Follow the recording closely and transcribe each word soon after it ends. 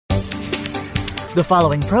The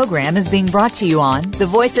following program is being brought to you on the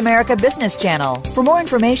Voice America Business Channel. For more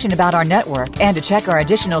information about our network and to check our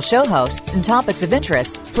additional show hosts and topics of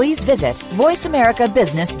interest, please visit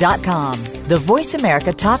voiceamericabusiness.com. The Voice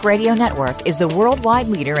America Talk Radio Network is the worldwide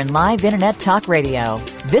leader in live Internet talk radio.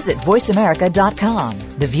 Visit voiceamerica.com.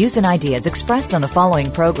 The views and ideas expressed on the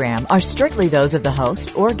following program are strictly those of the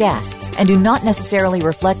host or guests and do not necessarily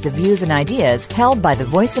reflect the views and ideas held by the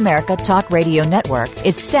Voice America Talk Radio Network,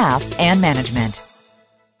 its staff, and management.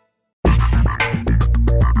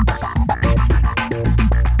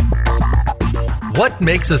 What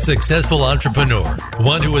makes a successful entrepreneur?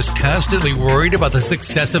 One who is constantly worried about the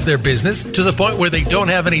success of their business to the point where they don't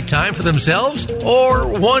have any time for themselves? Or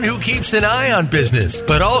one who keeps an eye on business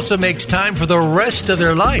but also makes time for the rest of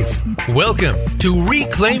their life? Welcome to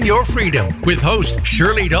Reclaim Your Freedom with host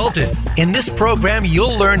Shirley Dalton. In this program,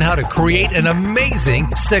 you'll learn how to create an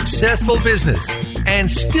amazing, successful business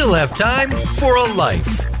and still have time for a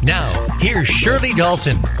life. Now, here's Shirley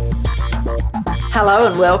Dalton. Hello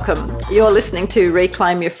and welcome. You're listening to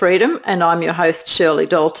Reclaim Your Freedom, and I'm your host, Shirley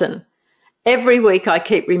Dalton. Every week I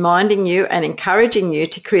keep reminding you and encouraging you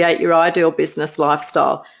to create your ideal business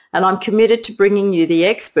lifestyle, and I'm committed to bringing you the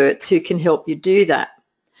experts who can help you do that.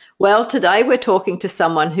 Well, today we're talking to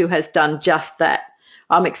someone who has done just that.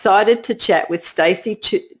 I'm excited to chat with Stacy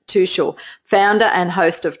Tuschl, founder and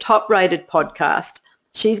host of Top Rated Podcast.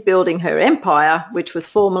 She's building her empire, which was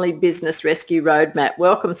formerly Business Rescue Roadmap.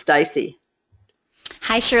 Welcome, Stacy.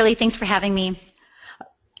 Hi, Shirley. Thanks for having me.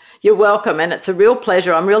 You're welcome, and it's a real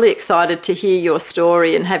pleasure. I'm really excited to hear your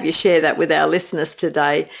story and have you share that with our listeners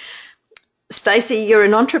today. Stacy, you're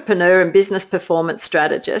an entrepreneur and business performance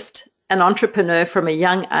strategist, an entrepreneur from a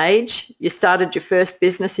young age. You started your first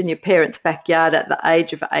business in your parents' backyard at the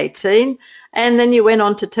age of 18, and then you went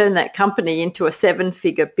on to turn that company into a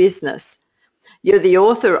seven-figure business. You're the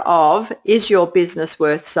author of Is Your Business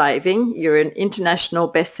Worth Saving? You're an international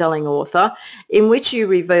best-selling author in which you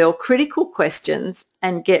reveal critical questions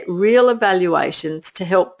and get real evaluations to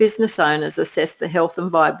help business owners assess the health and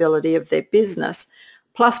viability of their business,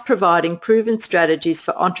 plus providing proven strategies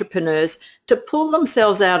for entrepreneurs to pull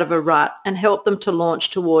themselves out of a rut and help them to launch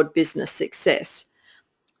toward business success.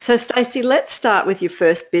 So Stacy, let's start with your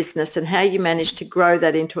first business and how you managed to grow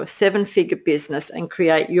that into a seven-figure business and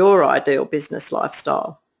create your ideal business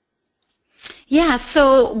lifestyle. Yeah,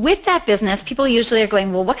 so with that business, people usually are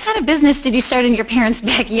going, well, what kind of business did you start in your parents'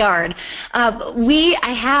 backyard? I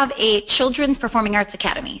have a children's performing arts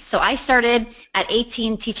academy. So I started at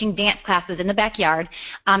 18 teaching dance classes in the backyard,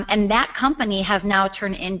 and that company has now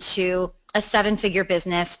turned into a seven-figure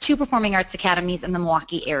business, 2 performing arts academies in the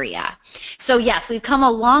Milwaukee area. So yes, we've come a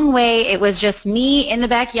long way. It was just me in the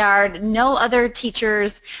backyard, no other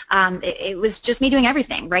teachers. It was just me doing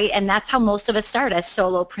everything, right? And that's how most of us start as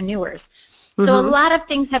solopreneurs. So a lot of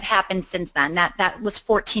things have happened since then. That was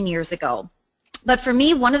 14 years ago. But for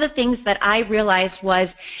me, one of the things that I realized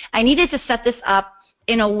was I needed to set this up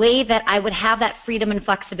in a way that I would have that freedom and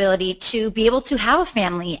flexibility to be able to have a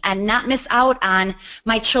family and not miss out on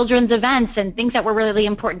my children's events and things that were really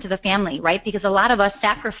important to the family, right? Because a lot of us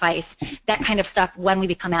sacrifice that kind of stuff when we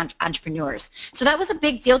become entrepreneurs. So that was a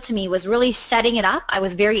big deal to me, was really setting it up. I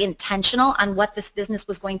was very intentional on what this business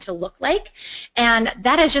was going to look like. And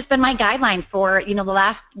that has just been my guideline for, the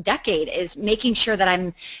last decade, is making sure that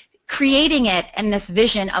I'm creating it and this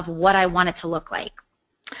vision of what I want it to look like.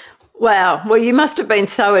 Wow. Well, you must have been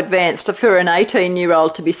so advanced for an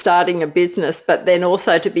 18-year-old to be starting a business, but then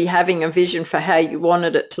also to be having a vision for how you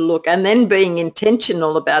wanted it to look and then being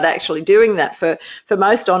intentional about actually doing that. For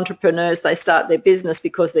most entrepreneurs, they start their business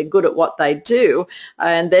because they're good at what they do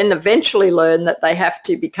and then eventually learn that they have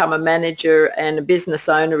to become a manager and a business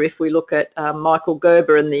owner if we look at Michael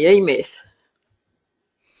Gerber and the E-Myth.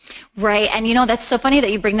 Right, and that's so funny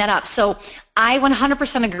that you bring that up. So I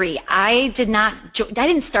 100% agree. I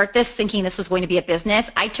didn't start this thinking this was going to be a business.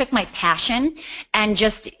 I took my passion and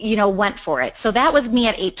just, went for it. So that was me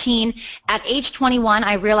at 18. At age 21,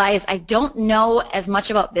 I realized I don't know as much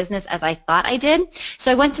about business as I thought I did.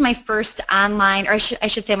 So I went to my first online, or I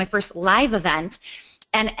should say my first live event.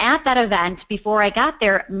 And at that event, before I got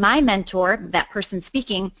there, my mentor, that person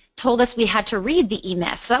speaking, told us we had to read the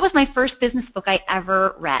E-Myth. So that was my first business book I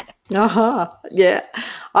ever read. Yeah.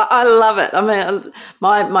 I love it. I mean,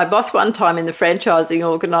 my boss one time in the franchising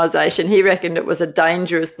organisation, he reckoned it was a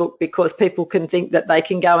dangerous book because people can think that they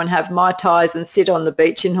can go and have Mai Tais and sit on the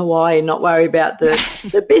beach in Hawaii and not worry about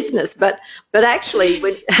the business. But actually,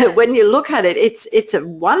 when you look at it, it's a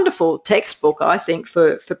wonderful textbook, I think,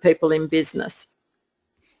 for people in business.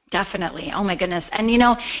 Definitely. Oh my goodness. And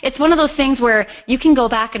it's one of those things where you can go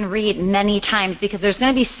back and read many times because there's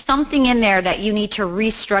going to be something in there that you need to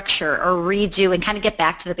restructure or redo and kind of get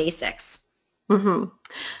back to the basics. Mm-hmm.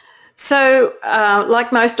 So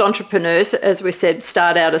like most entrepreneurs, as we said,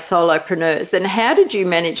 start out as solopreneurs, then how did you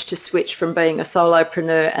manage to switch from being a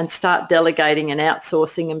solopreneur and start delegating and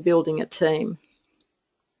outsourcing and building a team?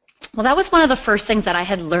 Well, that was one of the first things that I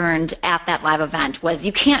had learned at that live event was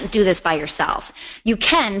you can't do this by yourself. You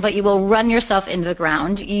can, but you will run yourself into the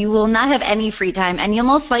ground. You will not have any free time, and you'll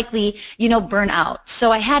most likely, burn out.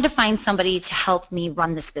 So I had to find somebody to help me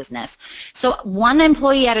run this business. So one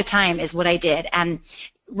employee at a time is what I did, and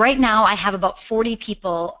right now I have about 40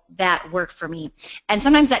 people that work for me. And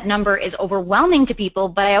sometimes that number is overwhelming to people,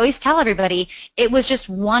 but I always tell everybody it was just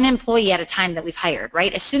one employee at a time that we've hired,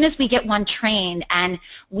 right? As soon as we get one trained and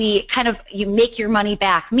you make your money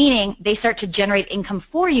back, meaning they start to generate income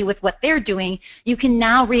for you with what they're doing, you can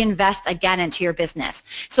now reinvest again into your business.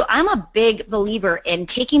 So I'm a big believer in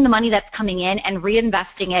taking the money that's coming in and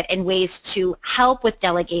reinvesting it in ways to help with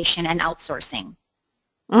delegation and outsourcing.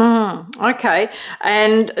 Okay.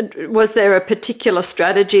 And was there a particular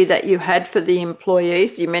strategy that you had for the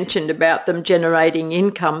employees? You mentioned about them generating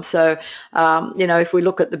income. So, if we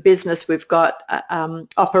look at the business, we've got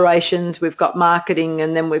operations, we've got marketing,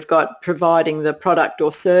 and then we've got providing the product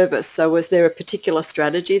or service. So was there a particular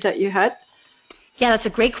strategy that you had? Yeah, that's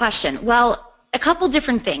a great question. Well, a couple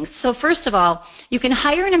different things. So first of all, you can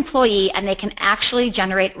hire an employee and they can actually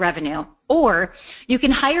generate revenue, or you can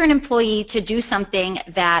hire an employee to do something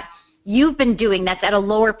that you've been doing that's at a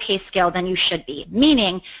lower pay scale than you should be,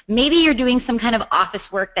 meaning maybe you're doing some kind of office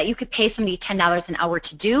work that you could pay somebody $10 an hour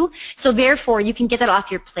to do, so therefore you can get that off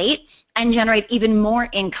your plate and generate even more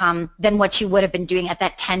income than what you would have been doing at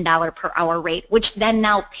that $10 per hour rate, which then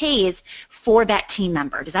now pays for that team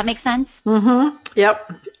member. Does that make sense? Mm-hmm.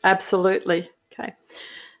 Yep, absolutely. Okay.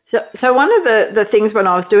 So one of the things when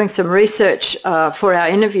I was doing some research for our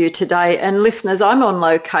interview today, and listeners, I'm on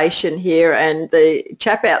location here and the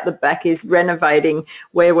chap out the back is renovating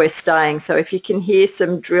where we're staying. So if you can hear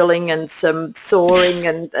some drilling and some sawing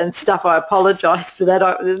and stuff, I apologise for that.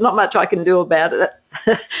 There's not much I can do about it.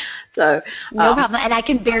 So no problem, and I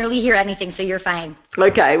can barely hear anything, so you're fine.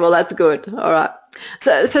 Okay, well that's good. All right.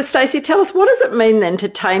 So Stacy, tell us, what does it mean then to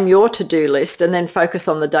tame your to-do list and then focus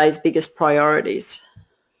on the day's biggest priorities?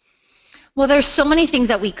 Well, there's so many things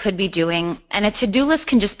that we could be doing, and a to-do list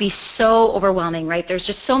can just be so overwhelming, right? There's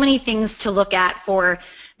just so many things to look at for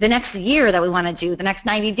the next year that we want to do, the next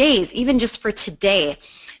 90 days, even just for today.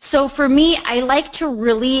 So for me, I like to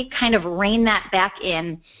really kind of rein that back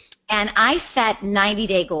in, and I set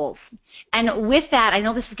 90-day goals. And with that, I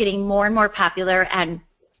know this is getting more and more popular, and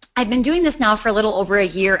I've been doing this now for a little over a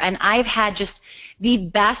year, and I've had just the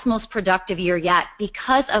best, most productive year yet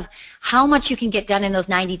because of how much you can get done in those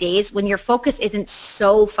 90 days when your focus isn't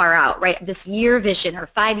so far out, right? This year vision or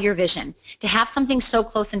 5-year vision, to have something so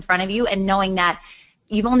close in front of you and knowing that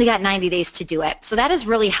you've only got 90 days to do it. So that has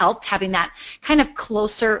really helped, having that kind of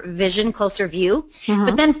closer vision, closer view. Mm-hmm.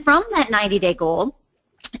 But then from that 90-day goal,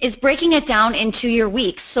 is breaking it down into your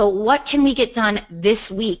weeks. So what can we get done this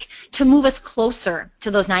week to move us closer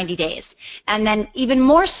to those 90 days? And then even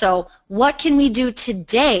more so, what can we do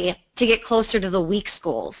today to get closer to the week's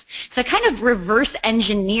goals? So I kind of reverse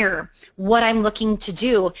engineer what I'm looking to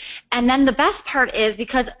do. And then the best part is,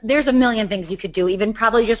 because there's a million things you could do, even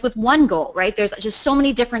probably just with one goal, right? There's just so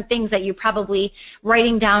many different things that you're probably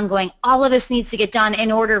writing down going, all of this needs to get done in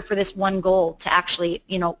order for this one goal to actually,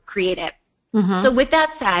 create it. Mm-hmm. So with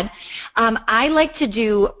that said, I like to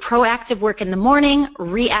do proactive work in the morning,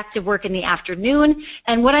 reactive work in the afternoon.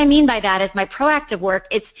 And what I mean by that is my proactive work,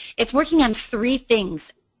 it's working on 3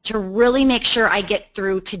 things to really make sure I get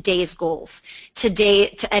through today's goals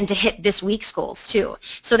and to hit this week's goals too.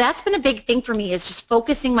 So that's been a big thing for me, is just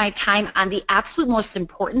focusing my time on the absolute most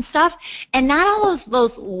important stuff and not all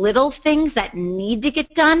those little things that need to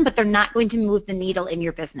get done, but they're not going to move the needle in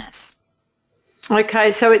your business.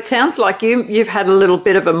 Okay, so it sounds like you've had a little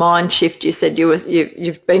bit of a mind shift. You said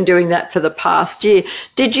you've been doing that for the past year.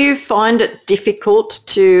 Did you find it difficult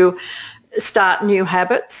to start new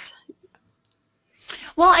habits?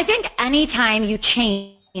 Well, I think anytime you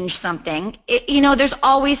change something, there's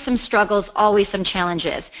always some struggles, always some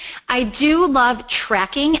challenges. I do love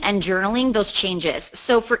tracking and journaling those changes.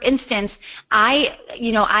 So for instance,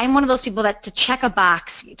 I'm one of those people that to check a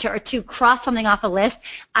box or to cross something off a list,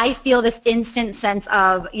 I feel this instant sense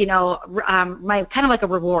of, my kind of like a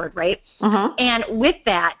reward, right? Uh-huh. And with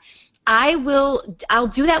that, I'll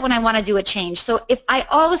do that when I want to do a change. So if I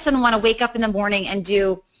all of a sudden want to wake up in the morning and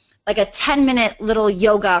do like a 10-minute little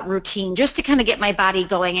yoga routine just to kind of get my body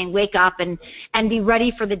going and wake up and be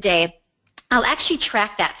ready for the day, I'll actually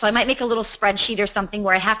track that. So I might make a little spreadsheet or something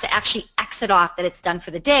where I have to actually exit off that it's done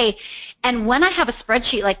for the day. And when I have a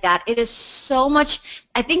spreadsheet like that, it is so much,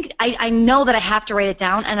 I think I know that I have to write it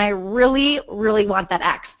down, and I really, really want that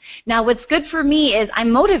X. Now, what's good for me is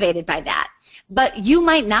I'm motivated by that, but you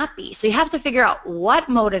might not be. So you have to figure out what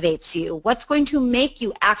motivates you, what's going to make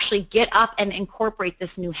you actually get up and incorporate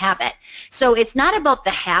this new habit. So it's not about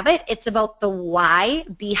the habit, it's about the why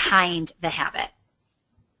behind the habit.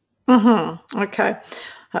 Okay.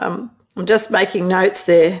 I'm just making notes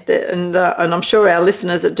there, and I'm sure our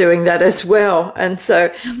listeners are doing that as well. And so,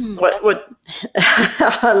 what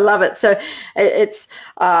I love it. So it's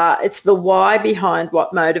the why behind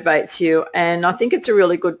what motivates you, and I think it's a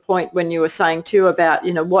really good point when you were saying too about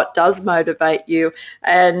what does motivate you,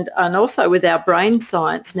 and also with our brain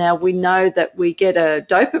science. Now we know that we get a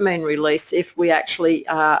dopamine release if we actually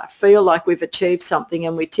feel like we've achieved something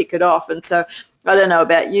and we tick it off, and so. I don't know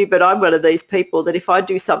about you, but I'm one of these people that if I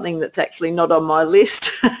do something that's actually not on my list,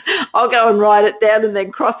 I'll go and write it down and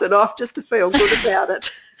then cross it off just to feel good about it.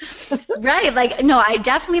 Right. Like, no, I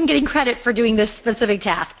definitely am getting credit for doing this specific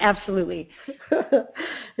task. Absolutely.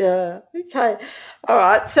 Yeah. Okay. All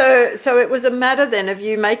right. So it was a matter then of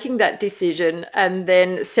you making that decision and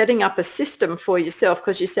then setting up a system for yourself,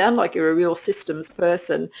 because you sound like you're a real systems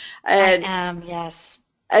person. And I am, yes.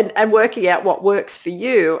 And working out what works for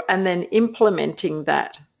you and then implementing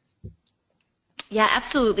that. Yeah,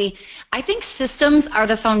 absolutely. I think systems are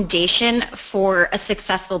the foundation for a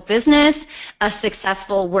successful business, a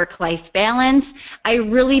successful work-life balance. I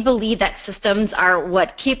really believe that systems are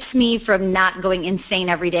what keeps me from not going insane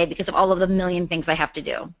every day because of all of the million things I have to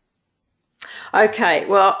do. Okay,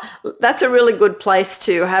 well, that's a really good place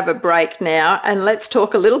to have a break now, and let's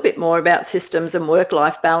talk a little bit more about systems and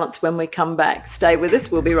work-life balance when we come back. Stay with us,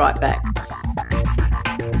 we'll be right back.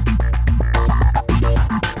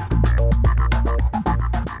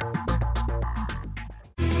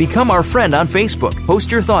 Become our friend on Facebook. Post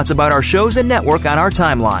your thoughts about our shows and network on our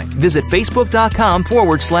timeline. Visit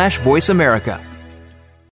facebook.com/Voice America.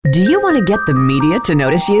 Do you want to get the media to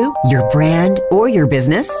notice you, your brand, or your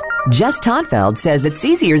business? Jess Todfeld says it's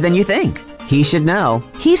easier than you think. He should know.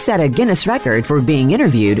 He set a Guinness record for being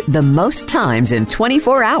interviewed the most times in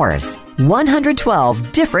 24 hours.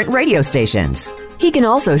 112 different radio stations. He can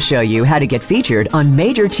also show you how to get featured on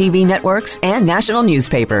major TV networks and national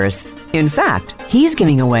newspapers. In fact, he's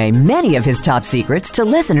giving away many of his top secrets to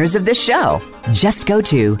listeners of this show. Just go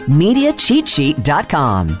to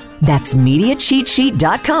MediaCheatSheet.com. That's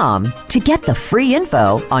MediaCheatSheet.com to get the free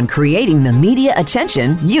info on creating the media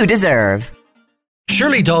attention you deserve.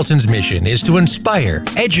 Shirley Dalton's mission is to inspire,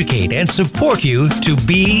 educate, and support you to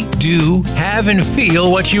be, do, have, and feel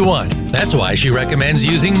what you want. That's why she recommends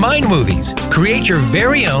using Mind Movies. Create your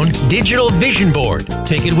very own digital vision board.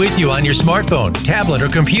 Take it with you on your smartphone, tablet, or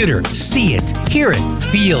computer. See it, hear it,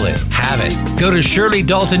 feel it, have it. Go to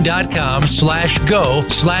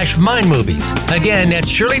ShirleyDalton.com/go/Mind Movies. Again, that's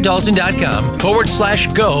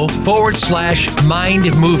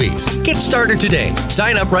ShirleyDalton.com/go/Mind Movies. Get started today.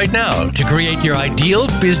 Sign up right now to create your ideal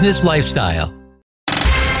business lifestyle.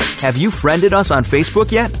 Have you friended us on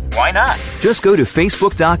Facebook yet? Why not? Just go to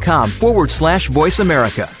facebook.com/Voice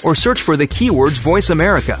America or search for the keywords Voice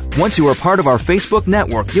America. Once you are part of our Facebook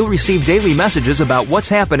network, you'll receive daily messages about what's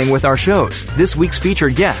happening with our shows, this week's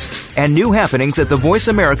featured guests, and new happenings at the Voice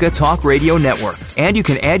America Talk Radio Network. And you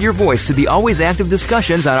can add your voice to the always active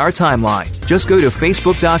discussions on our timeline. Just go to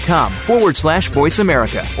facebook.com/Voice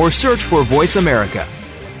America or search for Voice America.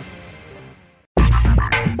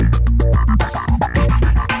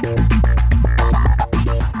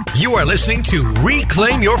 You are listening to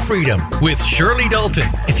Reclaim Your Freedom with Shirley Dalton.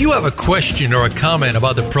 If you have a question or a comment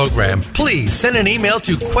about the program, please send an email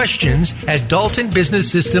to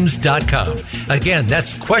questions@DaltonBusinessSystems.com. Again,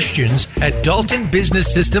 that's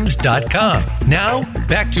questions@DaltonBusinessSystems.com. Now,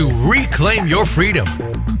 back to Reclaim Your Freedom.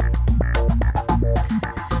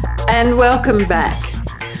 And welcome back.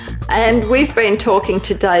 And we've been talking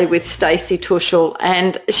today with Stacy Tuschl,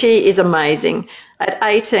 and she is amazing. At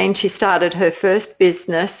 18, she started her first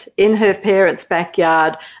business in her parents'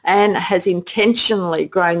 backyard and has intentionally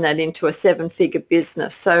grown that into a 7-figure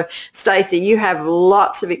business. So, Stacy, you have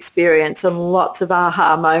lots of experience and lots of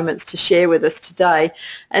aha moments to share with us today.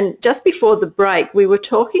 And just before the break, we were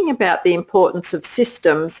talking about the importance of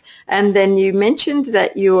systems, and then you mentioned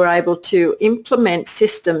that you were able to implement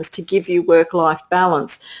systems to give you work-life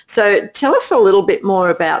balance. So tell us a little bit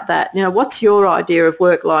more about that. You know, what's your idea of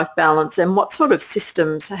work-life balance and what sort of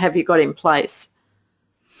systems have you got in place?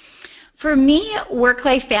 For me,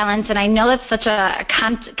 work-life balance, and I know that's such a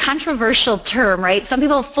controversial term, right? Some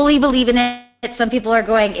people fully believe in it. Some people are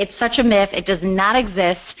going, it's such a myth. It does not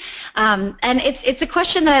exist. And it's a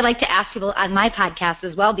question that I like to ask people on my podcast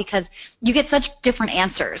as well, because you get such different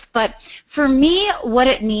answers. But for me, what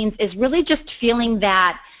it means is really just feeling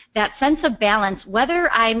that sense of balance,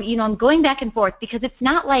 whether I'm going back and forth, because it's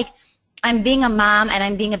not like I'm being a mom and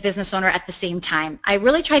I'm being a business owner at the same time. I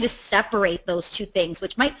really try to separate those two things,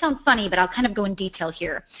 which might sound funny, but I'll kind of go in detail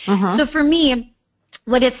here. So for me,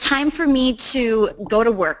 when it's time for me to go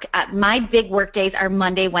to work, my big work days are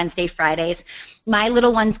Monday, Wednesday, Fridays. My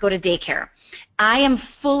little ones go to daycare. I am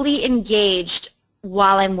fully engaged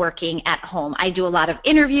while I'm working at home. I do a lot of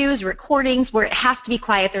interviews, recordings, where it has to be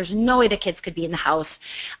quiet. There's no way the kids could be in the house.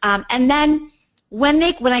 And then when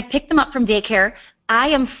I pick them up from daycare, I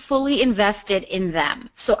am fully invested in them.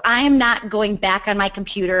 So I am not going back on my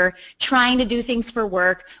computer trying to do things for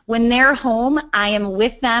work. When they're home, I am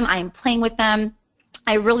with them. I am playing with them.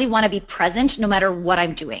 I really want to be present no matter what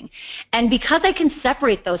I'm doing. And because I can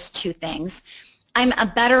separate those two things, I'm a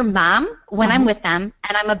better mom when I'm with them,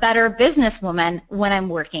 and I'm a better businesswoman when I'm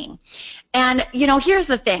working. And, here's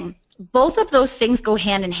the thing. Both of those things go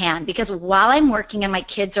hand in hand, because while I'm working and my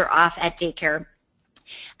kids are off at daycare,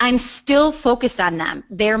 I'm still focused on them.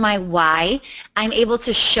 They're my why. I'm able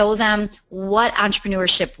to show them what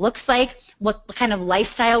entrepreneurship looks like, what kind of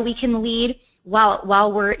lifestyle we can lead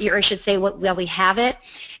while we have it.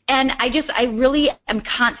 And I really am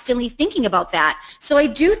constantly thinking about that. So I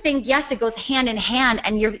do think, yes, it goes hand in hand,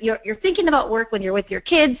 and you're thinking about work when you're with your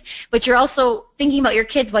kids, but you're also thinking about your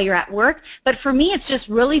kids while you're at work. But for me, it's just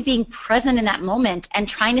really being present in that moment and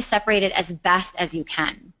trying to separate it as best as you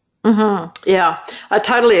can. Yeah, I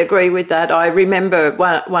totally agree with that. I remember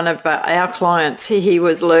one of our clients, he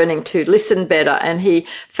was learning to listen better, and he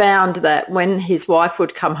found that when his wife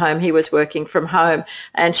would come home, he was working from home,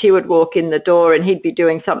 and she would walk in the door and he'd be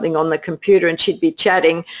doing something on the computer and she'd be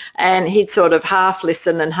chatting, and he'd sort of half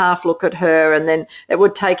listen and half look at her, and then it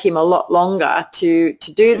would take him a lot longer to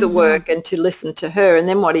do the work and to listen to her. And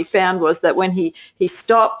then what he found was that when he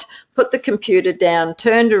stopped, put the computer down,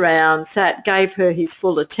 turned around, sat, gave her his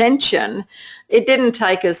full attention, it didn't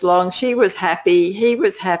take as long. She was happy, he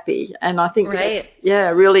was happy. And I think that's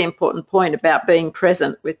a really important point about being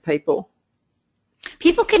present with people.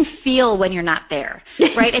 People can feel when you're not there,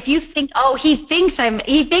 right? If you think, he thinks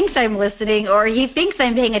I'm listening, or he thinks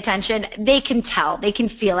I'm paying attention, they can tell, they can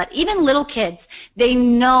feel it. Even little kids, they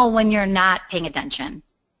know when you're not paying attention.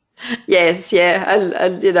 Yes, yeah,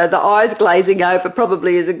 and the eyes glazing over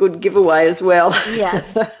probably is a good giveaway as well.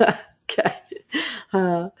 Yes. Okay.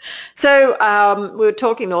 So we were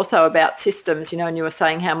talking also about systems, and you were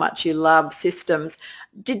saying how much you love systems.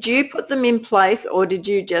 Did you put them in place, or did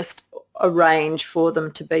you just arrange for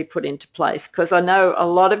them to be put into place? Because I know a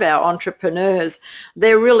lot of our entrepreneurs,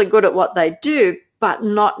 they're really good at what they do, but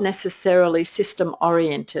not necessarily system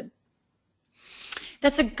oriented.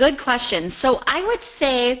 That's a good question. So I would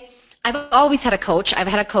say I've always had a coach. I've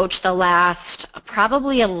had a coach the last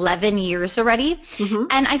probably 11 years already.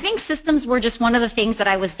 And I think systems were just one of the things that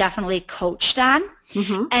I was definitely coached on.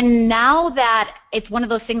 And now that it's one of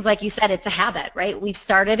those things, like you said, it's a habit, right? We've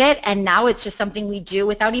started it, and now it's just something we do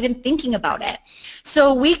without even thinking about it.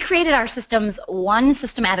 So we created our systems one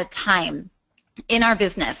system at a time in our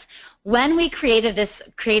business. When we created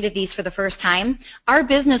these for the first time, our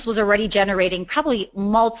business was already generating probably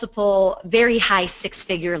multiple, very high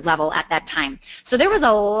six-figure level at that time. So there was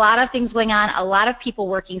a lot of things going on, a lot of people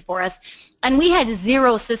working for us, and we had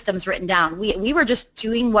zero systems written down. We were just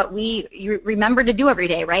doing what we remember to do every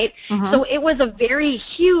day, right? So it was a very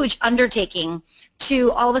huge undertaking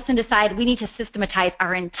to all of a sudden decide we need to systematize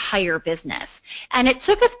our entire business. And it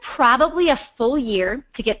took us probably a full year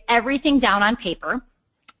to get everything down on paper.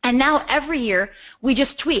 And now every year we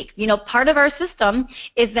just tweak. Part of our system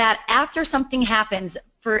is that after something happens,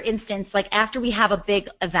 for instance, like after we have a big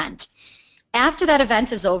event, after that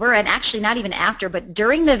event is over, and actually not even after, but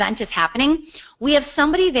during the event is happening, we have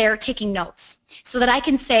somebody there taking notes so that I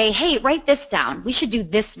can say, hey, write this down. We should do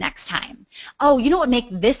this next time. Oh, you know what would make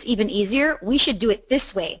this even easier? We should do it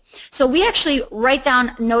this way. So we actually write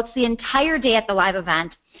down notes the entire day at the live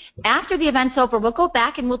event. After the event's over, we'll go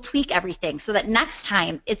back and we'll tweak everything so that next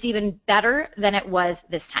time it's even better than it was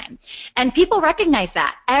this time. And people recognize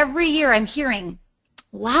that. Every year I'm hearing,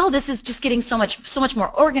 wow, this is just getting so much more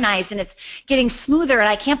organized, and it's getting smoother, and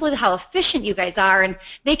I can't believe how efficient you guys are. And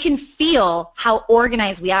they can feel how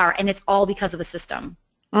organized we are, and it's all because of a system.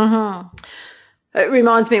 It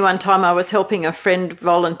reminds me, one time I was helping a friend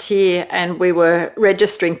volunteer, and we were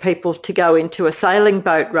registering people to go into a sailing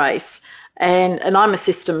boat race. And I'm a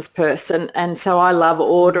systems person, and so I love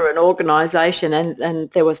order and organisation, and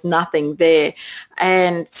there was nothing there.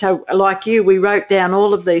 And so like you, we wrote down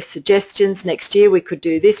all of these suggestions. Next year we could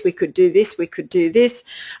do this, we could do this, we could do this.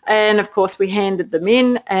 And of course we handed them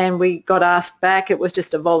in and we got asked back. It was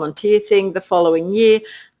just a volunteer thing the following year.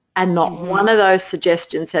 And not one of those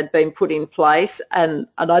suggestions had been put in place, and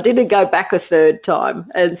I didn't go back a third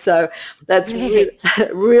time. And so that's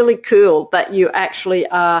really cool that you actually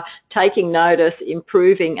are taking notice,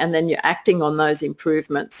 improving, and then you're acting on those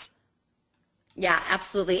improvements. Yeah,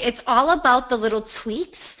 absolutely. It's all about the little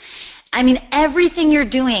tweaks. I mean, everything you're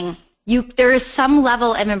doing, there is some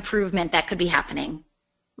level of improvement that could be happening.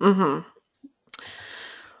 Mm-hmm.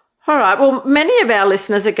 All right. Well, many of our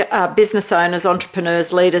listeners are business owners,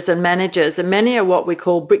 entrepreneurs, leaders and managers, and many are what we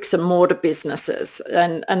call bricks and mortar businesses.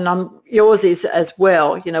 And yours is as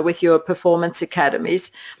well, you know, with your performance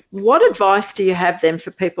academies. What advice do you have then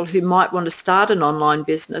for people who might want to start an online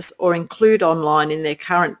business or include online in their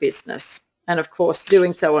current business? And, of course,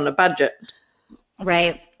 doing so on a budget.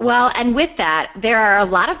 Right. Well, and with that, there are a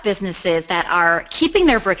lot of businesses that are keeping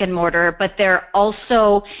their brick and mortar, but they're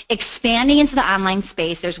also expanding into the online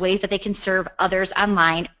space. There's ways that they can serve others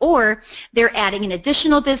online, or they're adding an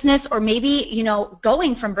additional business, or maybe, you know,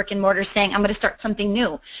 going from brick and mortar saying, I'm going to start something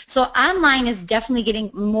new. So online is definitely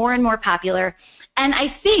getting more and more popular. And I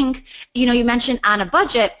think, you know, you mentioned on a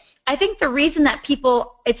budget. I think the reason that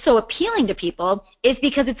it's so appealing to people is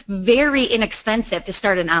because it's very inexpensive to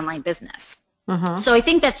start an online business. Mm-hmm. So I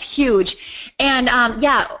think that's huge. And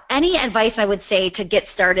any advice I would say to get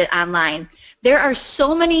started online, there are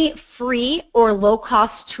so many free or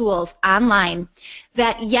low-cost tools online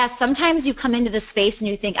that, yes, sometimes you come into the space and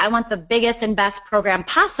you think, I want the biggest and best program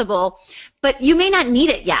possible, but you may not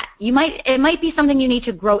need it yet. It might be something you need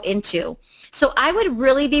to grow into. So I would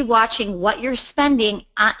really be watching what you're spending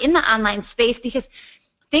in the online space, because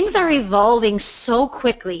things are evolving so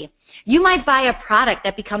quickly. You might buy a product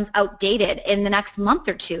that becomes outdated in the next month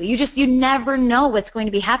or two. You never know what's going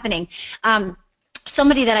to be happening.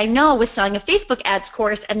 Somebody that I know was selling a Facebook ads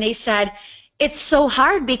course, and they said, it's so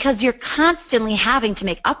hard because you're constantly having to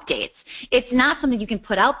make updates. It's not something you can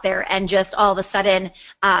put out there and just all of a sudden,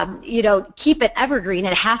 keep it evergreen.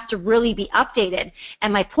 It has to really be updated.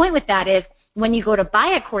 And my point with that is, when you go to buy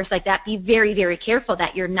a course like that, be very, very careful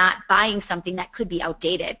that you're not buying something that could be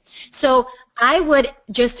outdated. So I would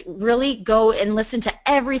just really go and listen to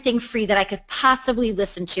everything free that I could possibly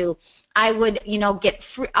listen to. I would, get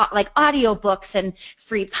free, like audiobooks and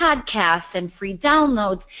free podcasts and free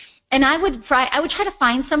downloads. And I would try to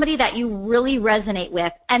find somebody that you really resonate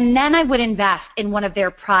with, and then I would invest in one of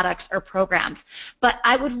their products or programs. But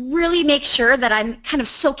I would really make sure that I'm kind of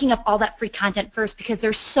soaking up all that free content first, because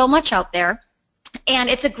there's so much out there. And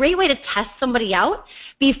it's a great way to test somebody out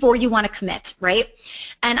before you want to commit, right?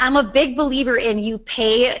 And I'm a big believer in you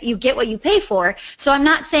get what you pay for. So I'm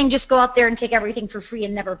not saying just go out there and take everything for free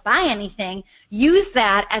and never buy anything. Use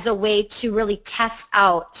that as a way to really test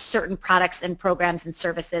out certain products and programs and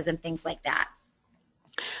services and things like that.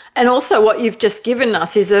 And also what you've just given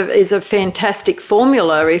us is a fantastic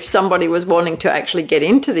formula if somebody was wanting to actually get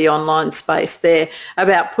into the online space there,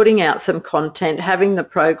 about putting out some content, having the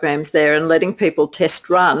programs there and letting people test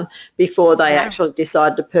run before they actually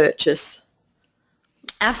decide to purchase.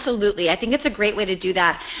 Absolutely. I think it's a great way to do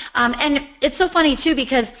that. And it's so funny, too,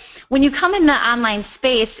 because when you come in the online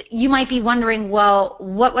space, you might be wondering, well,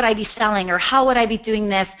 what would I be selling, or how would I be doing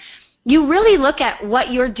this? You really look at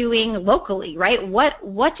what you're doing locally, right?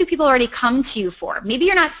 What do people already come to you for? Maybe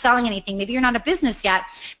you're not selling anything. Maybe you're not a business yet,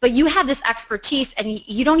 but you have this expertise and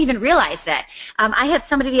you don't even realize it. I had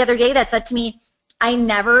somebody the other day that said to me, I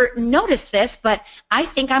never noticed this, but I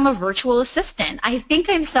think I'm a virtual assistant. I think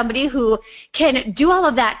I'm somebody who can do all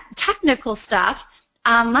of that technical stuff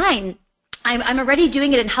online. I'm already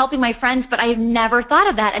doing it and helping my friends, but I never thought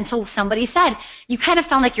of that until somebody said, you kind of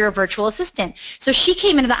sound like you're a virtual assistant. So she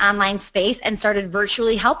came into the online space and started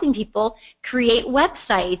virtually helping people create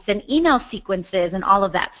websites and email sequences and all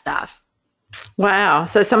of that stuff. Wow.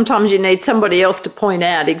 So sometimes you need somebody else to point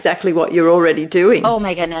out exactly what you're already doing. Oh,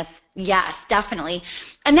 my goodness. Yes, definitely.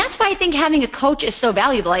 And that's why I think having a coach is so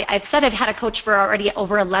valuable. I've said I've had a coach for already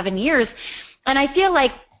over 11 years, and I feel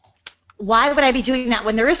like, why would I be doing that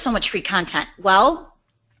when there is so much free content? Well,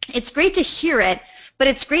 it's great to hear it, but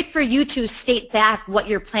it's great for you to state back what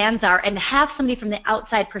your plans are and have somebody from the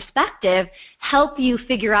outside perspective help you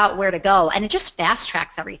figure out where to go, and it just fast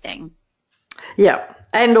tracks everything. Yeah,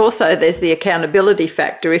 and also there's the accountability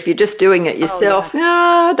factor. If you're just doing it yourself,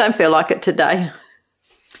 I don't feel like it today.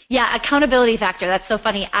 Yeah, accountability factor. That's so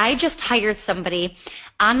funny. I just hired somebody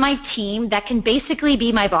on my team that can basically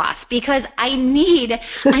be my boss, because I need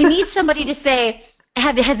somebody to say,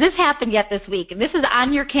 has this happened yet this week? This is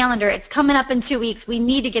on your calendar. It's coming up in 2 weeks. We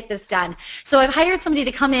need to get this done. So I've hired somebody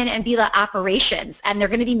to come in and be the operations, and they're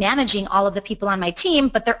going to be managing all of the people on my team,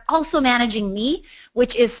 but they're also managing me,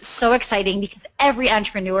 which is so exciting because every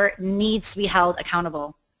entrepreneur needs to be held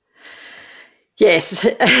accountable. Yes,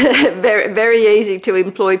 very, very easy to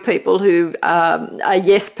employ people who are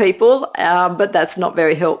yes people, but that's not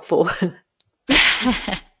very helpful.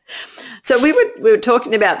 So we were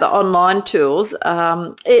talking about the online tools.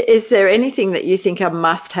 Is there anything that you think are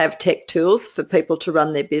must-have tech tools for people to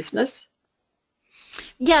run their business?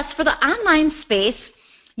 Yes, for the online space,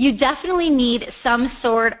 you definitely need some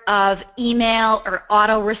sort of email or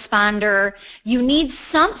autoresponder. You need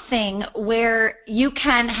something where you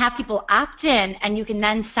can have people opt in and you can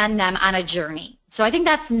then send them on a journey. So I think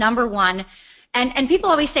that's number one. And people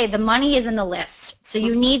always say the money is in the list. So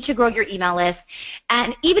you need to grow your email list.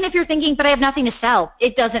 And even if you're thinking, but I have nothing to sell,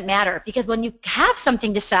 it doesn't matter, because when you have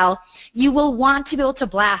something to sell, you will want to be able to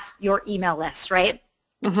blast your email list, right?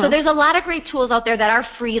 So there's a lot of great tools out there that are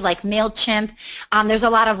free, like MailChimp. There's a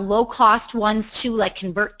lot of low-cost ones, too, like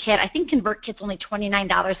ConvertKit. I think ConvertKit's only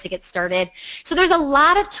 $29 to get started. So there's a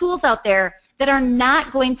lot of tools out there that are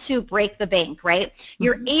not going to break the bank, right?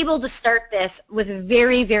 You're able to start this with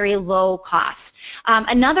very, very low cost.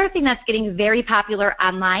 Another thing that's getting very popular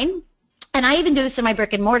online, and I even do this in my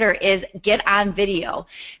brick and mortar, is get on video.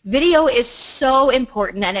 Video is so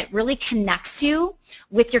important, and it really connects you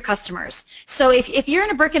with your customers. So if you're in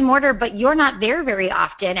a brick and mortar but you're not there very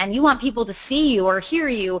often and you want people to see you or hear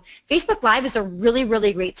you, Facebook Live is a really,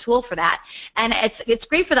 really great tool for that. And it's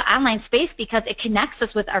great for the online space because it connects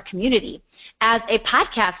us with our community. As a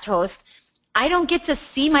podcast host, I don't get to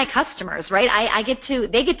see my customers, right?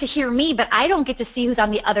 They get to hear me, but I don't get to see who's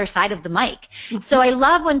on the other side of the mic. So I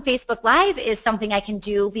love when Facebook Live is something I can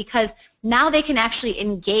do, because now they can actually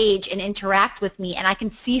engage and interact with me, and I can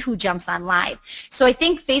see who jumps on live. So I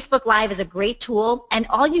think Facebook Live is a great tool, and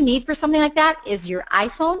all you need for something like that is your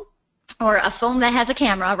iPhone or a phone that has a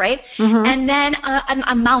camera, right? And then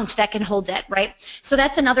a mount that can hold it, right? So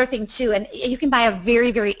that's another thing too. And you can buy a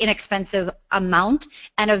very, very inexpensive mount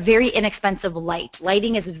and a very inexpensive light.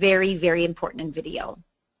 Lighting is very, very important in video.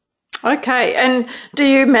 Okay, and do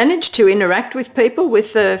you manage to interact with people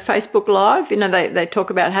with the Facebook Live? You know, they talk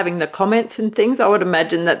about having the comments and things. I would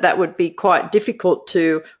imagine that would be quite difficult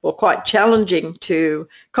to, or quite challenging to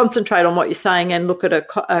concentrate on what you're saying and look at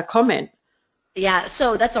a comment. Yeah,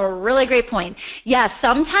 so that's a really great point. Yeah,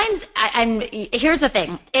 sometimes, and here's the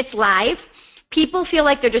thing, it's live. People feel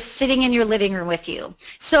like they're just sitting in your living room with you.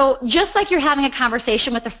 So just like you're having a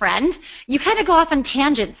conversation with a friend, you kind of go off on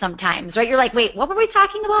tangents sometimes, right? You're like, wait, what were we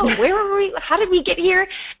talking about? Where were we? How did we get here?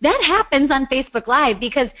 That happens on Facebook Live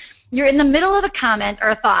because you're in the middle of a comment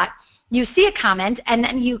or a thought. You see a comment, and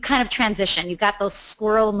then you kind of transition. You've got those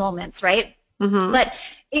squirrel moments, right? But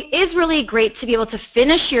it is really great to be able to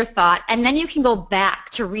finish your thought, and then you can go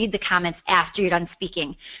back to read the comments after you're done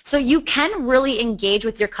speaking. So you can really engage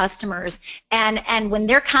with your customers, and when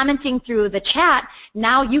they're commenting through the chat,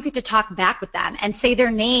 now you get to talk back with them and say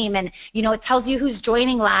their name, and it tells you who's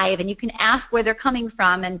joining live, and you can ask where they're coming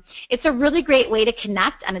from, and it's a really great way to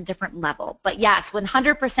connect on a different level. But yes,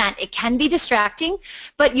 100%, it can be distracting,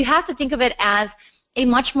 but you have to think of it as a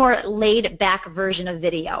much more laid-back version of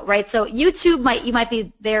video, right? So YouTube, you might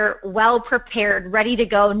be there well prepared, ready to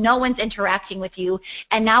go. No one's interacting with you.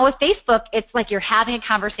 And now with Facebook, it's like you're having a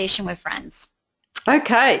conversation with friends.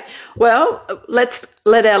 Okay. Well, let's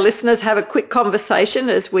let our listeners have a quick conversation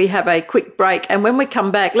as we have a quick break. And when we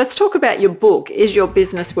come back, let's talk about your book, Is Your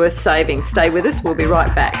Business Worth Saving? Stay with us. We'll be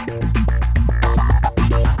right back.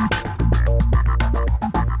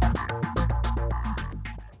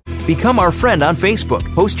 Become our friend on Facebook.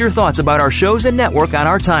 Post your thoughts about our shows and network on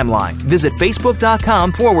our timeline. Visit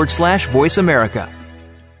facebook.com/Voice America.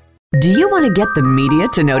 Do you want to get the media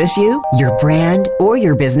to notice you, your brand, or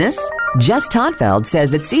your business? Jess Todfeld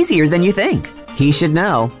says it's easier than you think. He should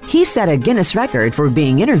know. He set a Guinness record for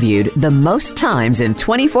being interviewed the most times in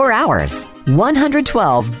 24 hours.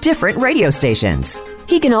 112 different radio stations.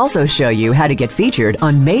 He can also show you how to get featured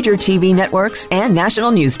on major TV networks and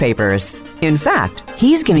national newspapers. In fact,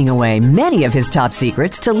 he's giving away many of his top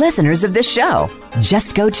secrets to listeners of this show.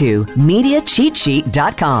 Just go to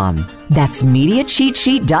MediaCheatSheet.com. That's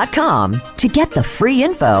MediaCheatSheet.com to get the free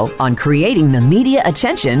info on creating the media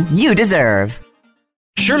attention you deserve.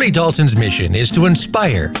 Shirley Dalton's mission is to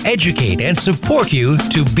inspire, educate, and support you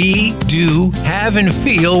to be, do, have, and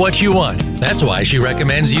feel what you want. That's why she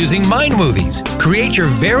recommends using Mind Movies. Create your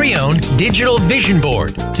very own digital vision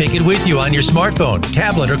board. Take it with you on your smartphone,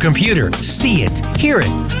 tablet, or computer. See it, hear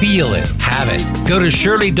it, feel it, have it. Go to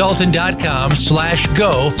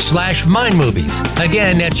ShirleyDalton.com/go/Mind Movies.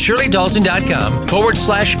 Again, that's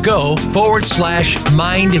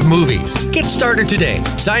ShirleyDalton.com/go/Mind Movies. Get started today.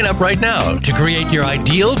 Sign up right now to create your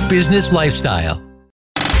ideal business lifestyle.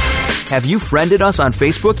 Have you friended us on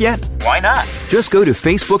Facebook yet? Why not? Just go to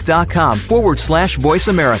Facebook.com/Voice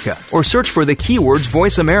America or search for the keywords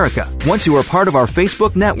Voice America. Once you are part of our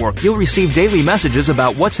Facebook network, you'll receive daily messages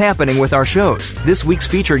about what's happening with our shows, this week's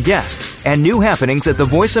featured guests, and new happenings at the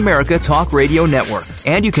Voice America Talk Radio Network.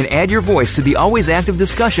 And you can add your voice to the always active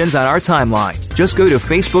discussions on our timeline. Just go to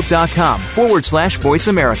Facebook.com/Voice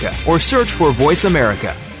America or search for Voice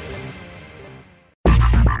America.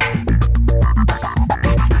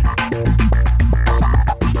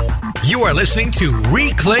 You are listening to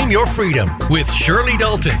Reclaim Your Freedom with Shirley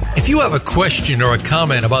Dalton. If you have a question or a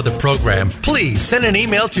comment about the program, please send an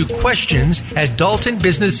email to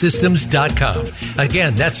questions@daltonbusinesssystems.com.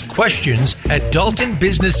 Again, that's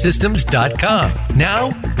questions@daltonbusinesssystems.com. Now,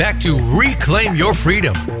 back to Reclaim Your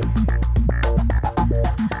Freedom.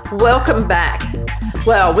 Welcome back.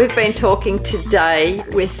 Well, we've been talking today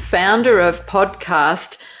with founder of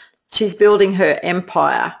podcast. She's building her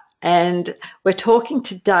empire. And we're talking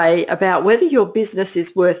today about whether your business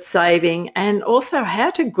is worth saving and also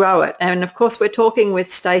how to grow it. And of course, we're talking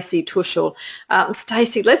with Stacy Tuschl.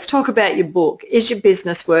 Stacy, let's talk about your book, Is Your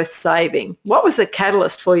Business Worth Saving? What was the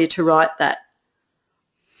catalyst for you to write that?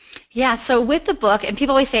 Yeah, so with the book, and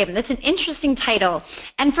people always say, that's an interesting title.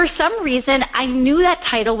 And for some reason, I knew that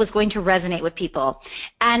title was going to resonate with people.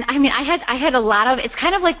 And I mean, I had a lot of, it's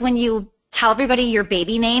kind of like when you tell everybody your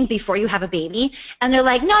baby name before you have a baby, and they're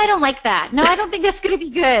like, no, I don't like that. No, I don't think that's going to be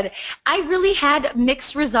good. I really had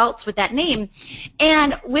mixed results with that name.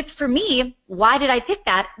 And for me, why did I pick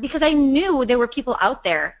that? Because I knew there were people out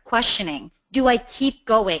there questioning, do I keep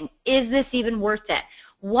going? Is this even worth it?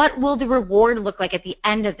 What will the reward look like at the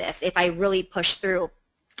end of this if I really push through?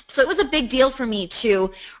 So it was a big deal for me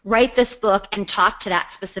to write this book and talk to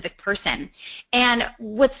that specific person. And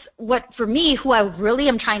what for me, who I really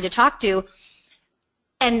am trying to talk to,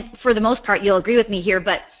 and for the most part, you'll agree with me here,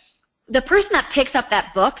 but the person that picks up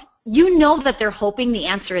that book, you know that they're hoping the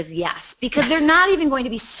answer is yes, because they're not even going to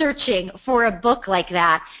be searching for a book like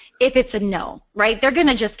that if it's a no, right? They're going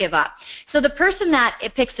to just give up. So the person that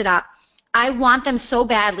picks it up, I want them so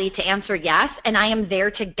badly to answer yes, and I am there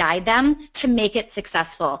to guide them to make it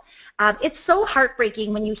successful. It's so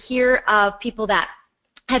heartbreaking when you hear of people that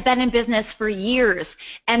have been in business for years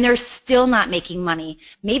and they're still not making money.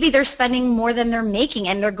 Maybe they're spending more than they're making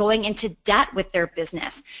and they're going into debt with their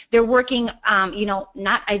business. They're working,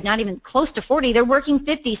 not even close to 40. They're working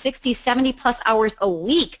 50, 60, 70 plus hours a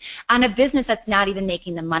week on a business that's not even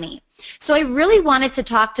making the money. So I really wanted to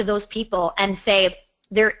talk to those people and say,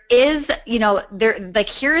 there is,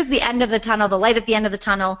 here is the end of the tunnel, the light at the end of the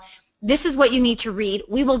tunnel. This is what you need to read.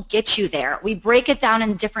 We will get you there. We break it down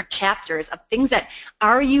in different chapters of things that,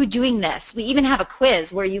 are you doing this? We even have a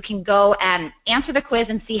quiz where you can go and answer the quiz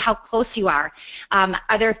and see how close you are.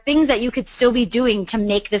 Are there things that you could still be doing to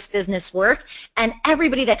make this business work? And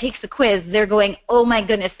everybody that takes the quiz, they're going, oh my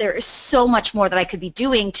goodness, there is so much more that I could be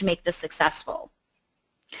doing to make this successful.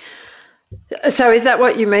 So is that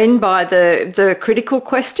what you mean by the critical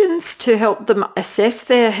questions to help them assess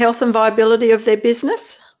their health and viability of their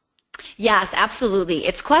business? Yes, absolutely.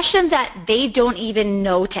 It's questions that they don't even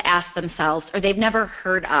know to ask themselves or they've never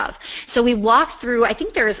heard of. So we walk through, I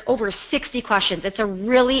think there's over 60 questions. It's a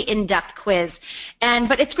really in-depth quiz.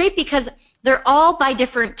 But it's great because they're all by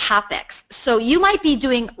different topics. So you might be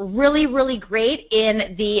doing really, really great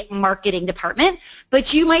in the marketing department,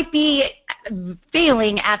 but you might be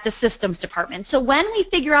failing at the systems department. So when we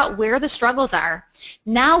figure out where the struggles are,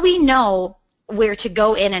 now we know where to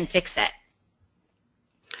go in and fix it.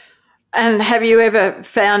 And have you ever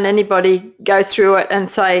found anybody go through it and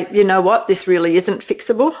say, you know what, this really isn't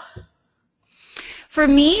fixable? For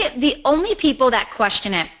me, the only people that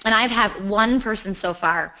question it, and I've had one person so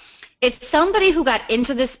far, it's somebody who got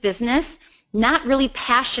into this business not really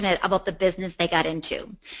passionate about the business they got into.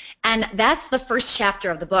 And that's the first chapter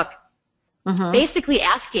of the book. Mm-hmm. Basically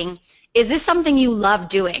asking, is this something you love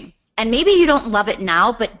doing? And maybe you don't love it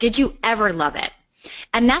now, but did you ever love it?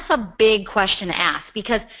 And that's a big question to ask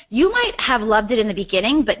because you might have loved it in the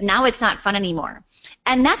beginning, but now it's not fun anymore.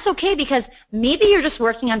 And that's okay, because maybe you're just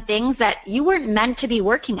working on things that you weren't meant to be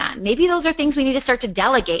working on. Maybe those are things we need to start to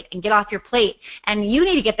delegate and get off your plate, and you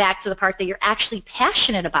need to get back to the part that you're actually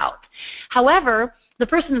passionate about. However, the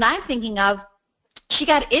person that I'm thinking of, she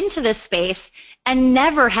got into this space and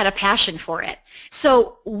never had a passion for it.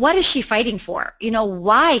 So what is she fighting for?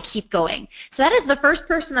 Why keep going? So that is the first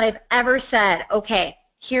person that I've ever said, okay,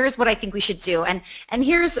 here's what I think we should do. And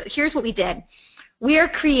here's what we did. We are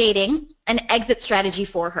creating an exit strategy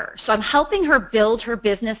for her. So I'm helping her build her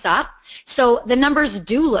business up so the numbers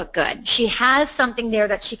do look good. She has something there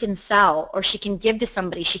that she can sell or she can give to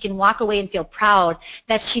somebody. She can walk away and feel proud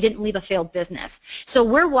that she didn't leave a failed business. So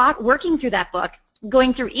we're working through that book,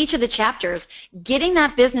 going through each of the chapters, getting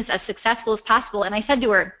that business as successful as possible. And I said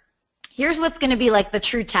to her, here's what's going to be like the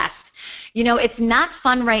true test. It's not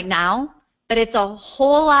fun right now, but it's a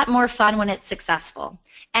whole lot more fun when it's successful.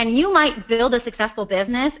 And you might build a successful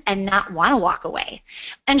business and not want to walk away.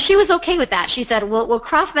 And she was okay with that. She said, we'll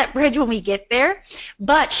cross that bridge when we get there.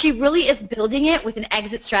 But she really is building it with an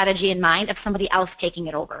exit strategy in mind of somebody else taking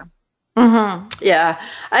it over. Mm-hmm. Yeah,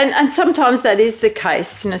 and sometimes that is the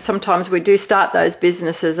case. Sometimes we do start those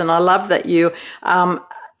businesses, and I love that you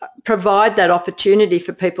provide that opportunity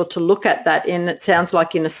for people to look at that it sounds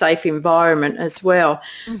like in a safe environment as well.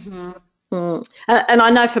 Mm-hmm. And I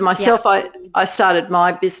know for myself, yeah. I started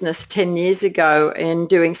my business 10 years ago in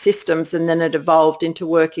doing systems, and then it evolved into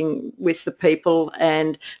working with the people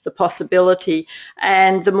and the possibility.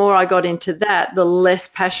 And the more I got into that, the less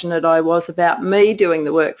passionate I was about me doing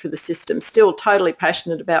the work for the system. Still totally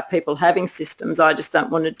passionate about people having systems. I just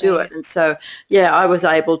don't want to do it. And so, yeah, I was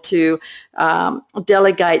able to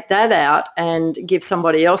delegate that out and give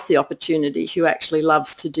somebody else the opportunity who actually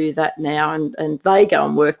loves to do that now, and they go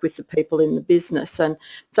and work with the people in the business. And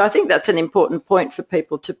so I think that's an important point for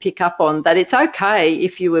people to pick up on, that it's okay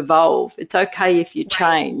if you evolve. It's okay if you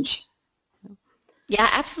change. Yeah,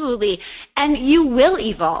 absolutely. And you will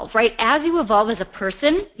evolve, right? As you evolve as a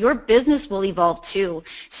person, your business will evolve too.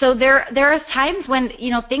 So there are times when,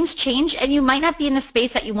 things change and you might not be in the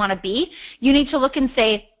space that you want to be. You need to look and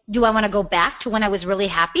say, do I want to go back to when I was really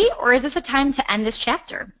happy, or is this a time to end this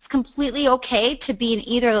chapter? It's completely okay to be in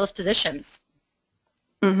either of those positions.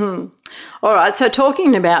 Mm-hmm. All right, so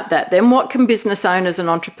talking about that then, what can business owners and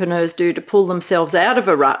entrepreneurs do to pull themselves out of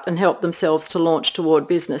a rut and help themselves to launch toward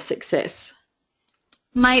business success?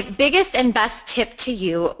 My biggest and best tip to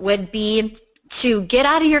you would be to get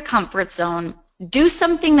out of your comfort zone. Do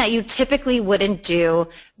something that you typically wouldn't do.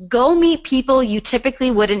 Go meet people you typically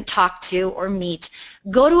wouldn't talk to or meet.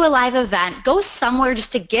 Go to a live event. Go somewhere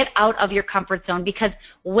just to get out of your comfort zone, because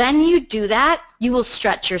when you do that, you will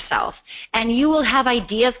stretch yourself and you will have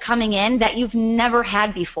ideas coming in that you've never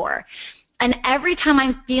had before. And every time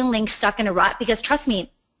I'm feeling stuck in a rut, because trust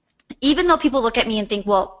me, even though people look at me and think,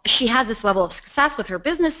 well, she has this level of success with her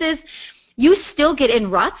businesses, you still get in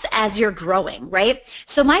ruts as you're growing, right?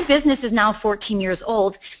 So my business is now 14 years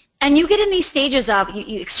old, and you get in these stages of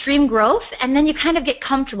extreme growth, and then you kind of get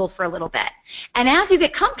comfortable for a little bit. And as you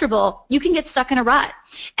get comfortable, you can get stuck in a rut.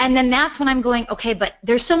 And then that's when I'm going, okay, but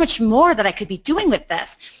there's so much more that I could be doing with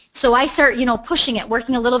this. So I start, pushing it,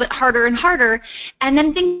 working a little bit harder and harder, and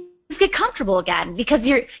then things get comfortable again, because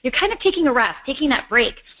you're kind of taking a rest, taking that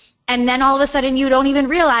break. And then all of a sudden you don't even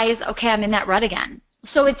realize, okay, I'm in that rut again.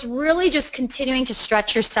 So it's really just continuing to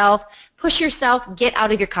stretch yourself, push yourself, get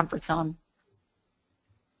out of your comfort zone.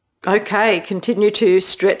 Okay, continue to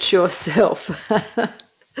stretch yourself.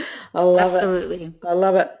 I love Absolutely. it. I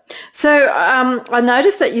love it. So I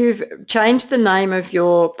noticed that you've changed the name of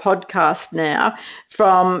your podcast now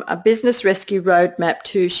from a business rescue roadmap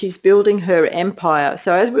to She's Building Her Empire.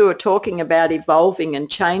 So as we were talking about evolving and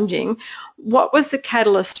changing, what was the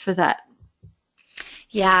catalyst for that?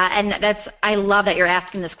 Yeah, and I love that you're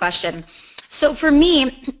asking this question. So for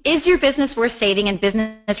me, Is Your Business Worth Saving and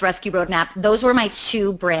Business Rescue Roadmap, those were my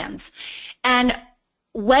two brands. And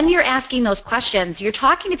when you're asking those questions, you're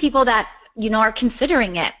talking to people that, are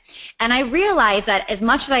considering it. And I realize that as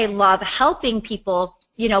much as I love helping people,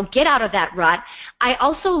 get out of that rut, I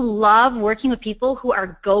also love working with people who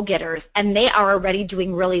are go-getters and they are already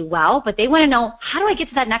doing really well, but they want to know, how do I get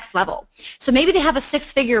to that next level? So maybe they have a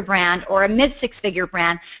six-figure brand or a mid-six-figure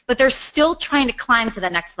brand, but they're still trying to climb to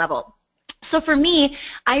the next level. So for me,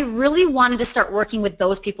 I really wanted to start working with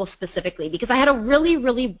those people specifically, because I had a really,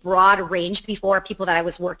 really broad range before of people that I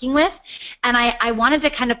was working with, and I wanted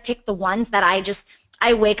to kind of pick the ones that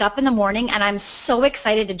I wake up in the morning and I'm so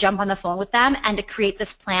excited to jump on the phone with them and to create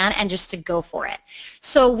this plan and just to go for it.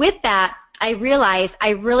 So with that, I realized I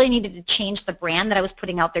really needed to change the brand that I was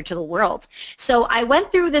putting out there to the world. So I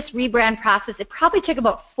went through this rebrand process. It probably took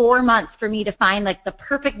about 4 months for me to find like the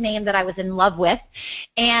perfect name that I was in love with,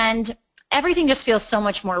 and everything just feels so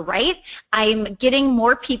much more right. I'm getting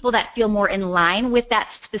more people that feel more in line with that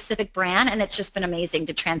specific brand, and it's just been amazing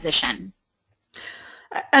to transition.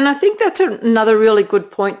 And I think that's another really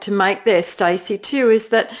good point to make there, Stacy, too, is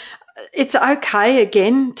that it's okay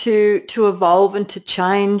again to evolve and to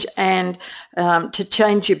change, and to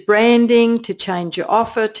change your branding, to change your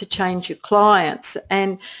offer, to change your clients.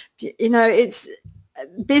 And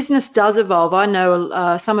business does evolve. I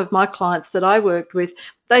know some of my clients that I worked with,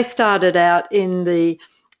 they started out in the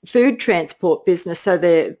food transport business, so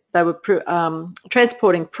they were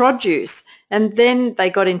transporting produce, and then they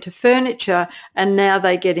got into furniture, and now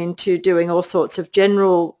they get into doing all sorts of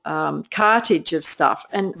general cartage of stuff.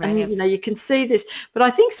 And you can see this, but I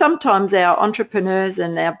think sometimes our entrepreneurs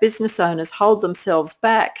and our business owners hold themselves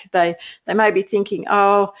back. They may be thinking,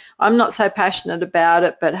 oh, I'm not so passionate about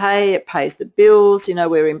it, but hey, it pays the bills,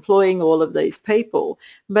 we're employing all of these people.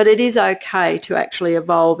 But it is okay to actually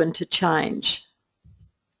evolve and to change.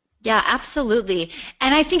 Yeah, absolutely.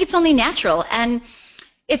 And I think it's only natural. And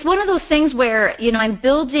it's one of those things where, I'm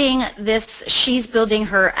building this, she's building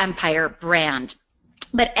her empire brand.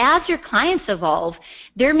 But as your clients evolve,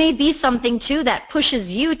 there may be something too that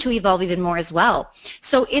pushes you to evolve even more as well.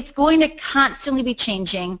 So it's going to constantly be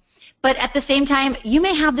changing. But at the same time, you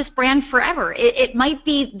may have this brand forever. It might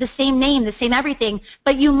be the same name, the same everything,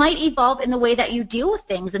 but you might evolve in the way that you deal with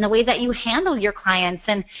things, in the way that you handle your clients,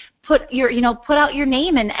 and put out your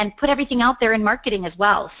name and put everything out there in marketing as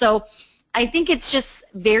well. So I think it's just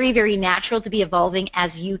very, very natural to be evolving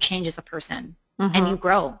as you change as a person and you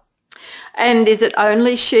grow. And is it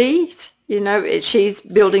only she's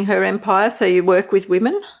building her empire, so you work with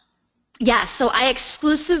women? Yeah, so I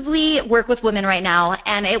exclusively work with women right now,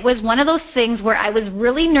 and it was one of those things where I was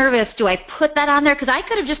really nervous. Do I put that on there? Because I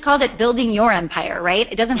could have just called it Building Your Empire, right?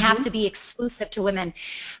 It doesn't have to be exclusive to women.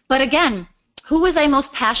 But again, who was I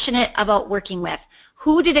most passionate about working with?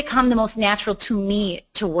 Who did it come the most natural to me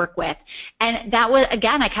to work with? And that was,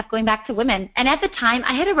 again, I kept going back to women. And at the time,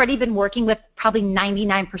 I had already been working with probably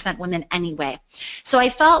 99% women anyway. So I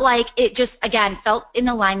felt like it just, again, felt in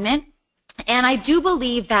alignment. And I do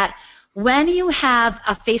believe that when you have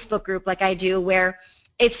a Facebook group like I do where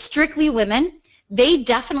it's strictly women, they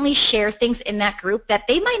definitely share things in that group that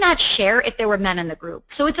they might not share if there were men in the group.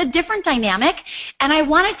 So it's a different dynamic, and I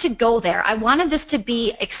wanted to go there. I wanted this to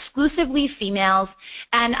be exclusively females,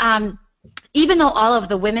 and even though all of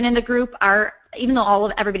the women in the group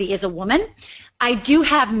everybody is a woman, I do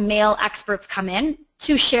have male experts come in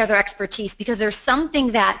to share their expertise, because there's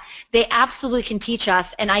something that they absolutely can teach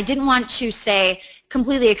us, and I didn't want to say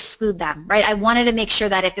completely exclude them, right? I wanted to make sure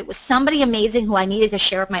that if it was somebody amazing who I needed to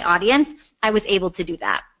share with my audience, I was able to do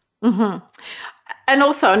that. And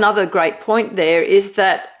also another great point there is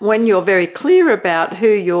that when you're very clear about who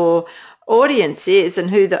your audience is and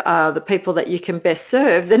who are the people that you can best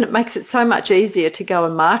serve, then it makes it so much easier to go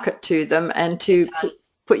and market to them and to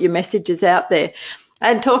put your messages out there.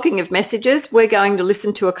 And talking of messages, we're going to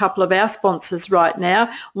listen to a couple of our sponsors right now,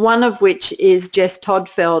 one of which is Jess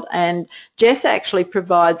Todfeld. And Jess actually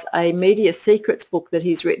provides a media secrets book that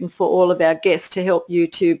he's written for all of our guests to help you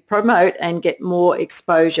to promote and get more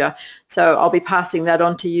exposure. So I'll be passing that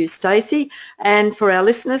on to you, Stacy. And for our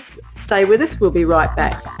listeners, stay with us. We'll be right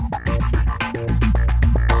back.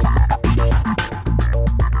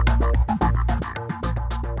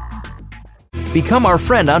 Become our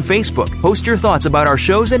friend on Facebook. Post your thoughts about our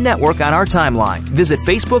shows and network on our timeline. Visit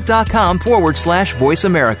facebook.com/Voice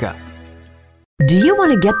America. Do you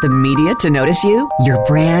want to get the media to notice you, your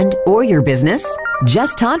brand, or your business?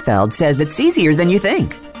 Jess Todfeld says it's easier than you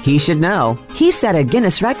think. He should know. He set a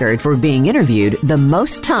Guinness record for being interviewed the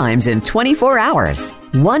most times in 24 hours.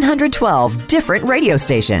 112 different radio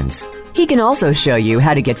stations. He can also show you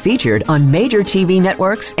how to get featured on major TV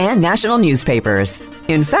networks and national newspapers.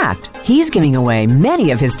 In fact, he's giving away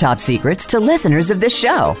many of his top secrets to listeners of this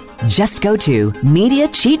show. Just go to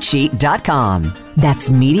MediaCheatSheet.com. That's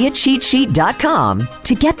MediaCheatSheet.com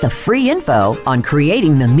to get the free info on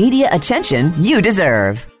creating the media attention you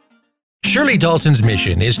deserve. Shirley Dalton's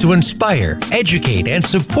mission is to inspire, educate, and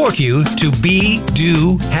support you to be,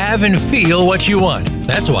 do, have, and feel what you want.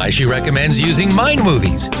 That's why she recommends using Mind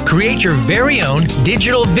Movies. Create your very own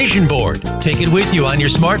digital vision board. Take it with you on your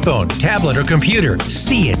smartphone, tablet, or computer.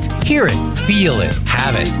 See it, hear it, feel it,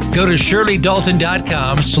 have it. Go to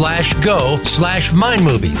ShirleyDalton.com/go/Mind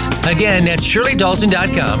Movies. Again, that's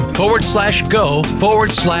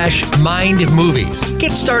ShirleyDalton.com/go/Mind Movies.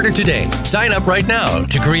 Get started today. Sign up right now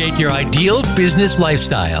to create your ideal ideal business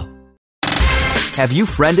lifestyle. Have you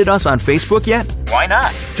friended us on Facebook yet? Why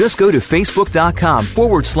not? Just go to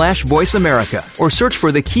facebook.com/Voice America or search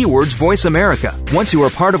for the keywords Voice America. Once you are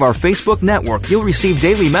part of our Facebook network, you'll receive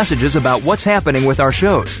daily messages about what's happening with our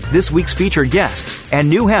shows, this week's featured guests, and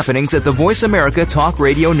new happenings at the Voice America Talk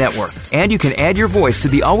Radio Network. And you can add your voice to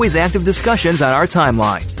the always active discussions on our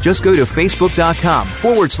timeline. Just go to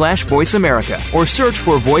facebook.com/Voice America or search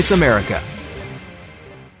for Voice America.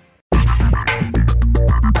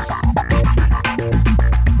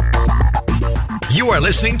 You are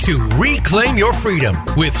listening to Reclaim Your Freedom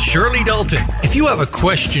with Shirley Dalton. If you have a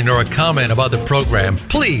question or a comment about the program,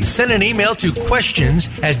 please send an email to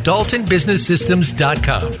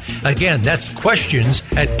questions@daltonbusinesssystems.com. Again, that's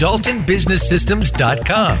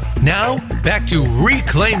questions@daltonbusinesssystems.com. Now, back to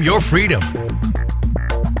Reclaim Your Freedom.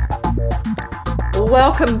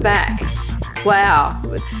 Welcome back. Wow.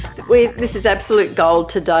 This is absolute gold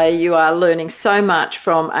today. You are learning so much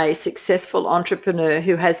from a successful entrepreneur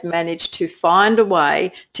who has managed to find a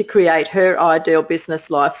way to create her ideal business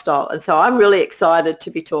lifestyle. And so I'm really excited to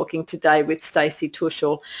be talking today with Stacy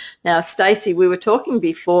Tuschl. Now, Stacy, we were talking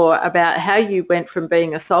before about how you went from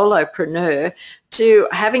being a solopreneur to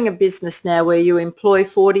having a business now where you employ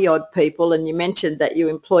 40-odd people, and you mentioned that you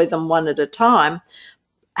employ them one at a time.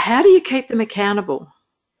 How do you keep them accountable?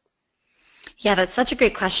 Yeah, that's such a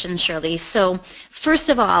great question, Shirley. So first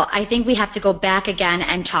of all, I think we have to go back again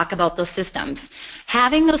and talk about those systems.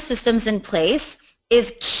 Having those systems in place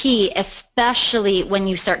is key, especially when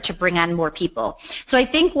you start to bring on more people. So I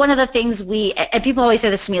think one of the things and people always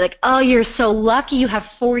say this to me, like, oh, you're so lucky you have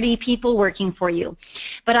 40 people working for you.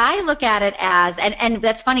 But I look at it as, and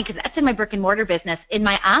that's funny because that's in my brick and mortar business. In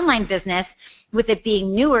my online business, with it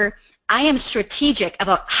being newer, I am strategic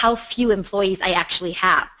about how few employees I actually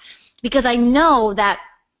have. Because I know that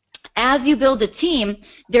as you build a team,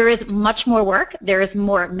 there is much more work, there is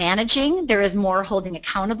more managing, there is more holding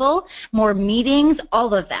accountable, more meetings,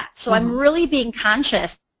 all of that. So I'm really being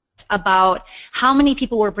conscious about how many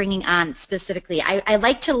people we're bringing on specifically. I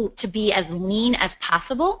like to be as lean as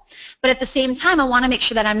possible, but at the same time, I want to make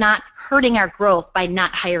sure that I'm not hurting our growth by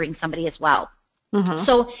not hiring somebody as well.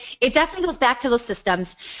 So it definitely goes back to those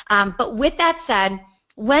systems. But with that said,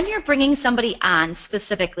 when you're bringing somebody on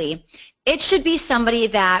specifically, it should be somebody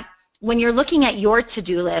that when you're looking at your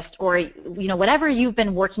to-do list or whatever you've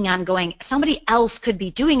been working on going, somebody else could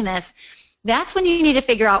be doing this, that's when you need to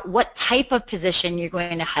figure out what type of position you're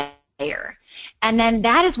going to hire. And then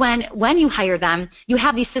that is when you hire them, you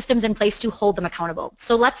have these systems in place to hold them accountable.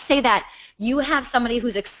 So let's say that you have somebody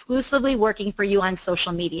who's exclusively working for you on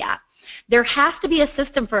social media. There has to be a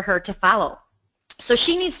system for her to follow. So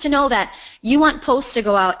she needs to know that you want posts to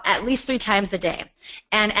go out at least 3 times a day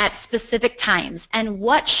and at specific times, and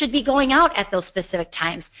what should be going out at those specific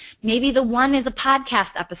times. Maybe the one is a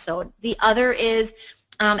podcast episode. The other is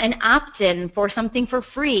an opt-in for something for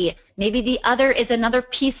free. Maybe the other is another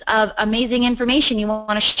piece of amazing information you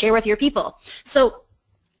want to share with your people. So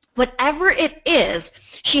whatever it is,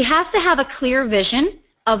 she has to have a clear vision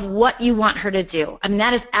of what you want her to do. I mean,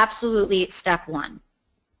 that is absolutely step one.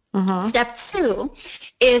 Step 2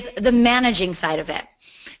 is the managing side of it.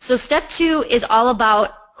 So step 2 is all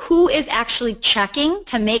about who is actually checking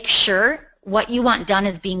to make sure what you want done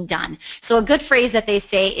is being done. So a good phrase that they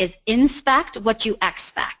say is inspect what you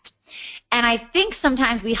expect. And I think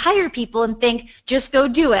sometimes we hire people and think, just go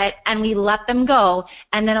do it, and we let them go.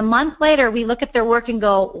 And then a month later, we look at their work and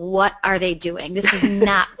go, what are they doing? This is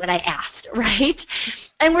not what I asked, right?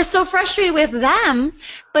 And we're so frustrated with them,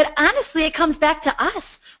 but honestly, it comes back to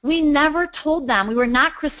us. We never told them. We were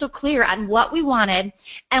not crystal clear on what we wanted,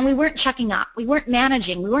 and we weren't checking up. We weren't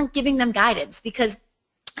managing. We weren't giving them guidance, because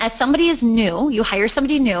as somebody is new, you hire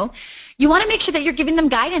somebody new, you want to make sure that you're giving them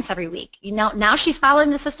guidance every week. Now she's following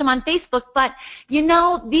the system on Facebook, but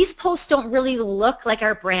these posts don't really look like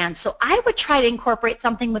our brand. So I would try to incorporate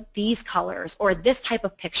something with these colors or this type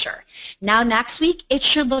of picture. Now next week, it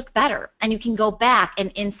should look better, and you can go back and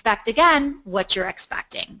inspect again what you're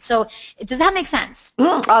expecting. So does that make sense?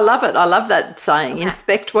 I love it. I love that saying, okay.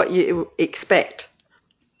 Inspect what you expect.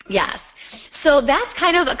 Yes. So that's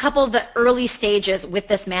kind of a couple of the early stages with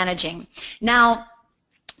this managing. Now,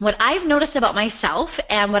 what I've noticed about myself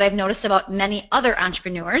and what I've noticed about many other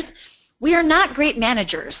entrepreneurs, we are not great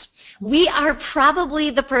managers. We are probably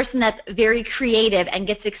the person that's very creative and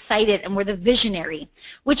gets excited, and we're the visionary,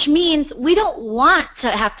 which means we don't want to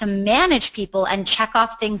have to manage people and check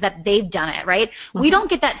off things that they've done it, right? We don't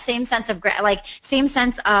get that same sense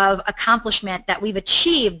of accomplishment that we've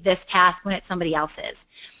achieved this task when it's somebody else's.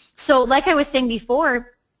 So like I was saying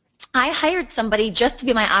before, I hired somebody just to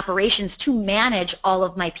be my operations to manage all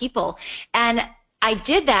of my people. And I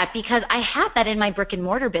did that because I have that in my brick and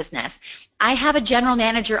mortar business. I have a general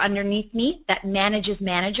manager underneath me that manages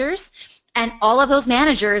managers, and all of those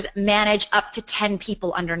managers manage up to 10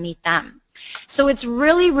 people underneath them. So it's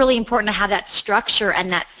really, really important to have that structure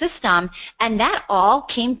and that system, and that all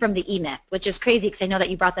came from the E-Myth, which is crazy because I know that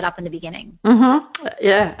you brought that up in the beginning. Mm-hmm.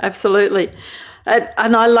 Yeah, absolutely.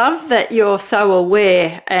 And I love that you're so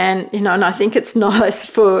aware, and and I think it's nice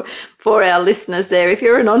for our listeners there. If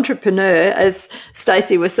you're an entrepreneur, as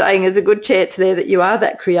Stacy was saying, there's a good chance there that you are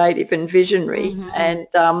that creative and visionary, and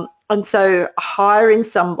so hiring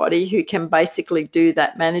somebody who can basically do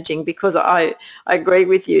that managing, because I agree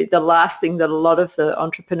with you, the last thing that a lot of the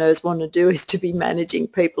entrepreneurs want to do is to be managing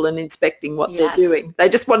people and inspecting what they're doing. They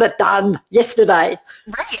just want it done yesterday.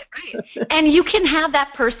 Right. And you can have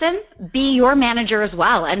that person be your manager as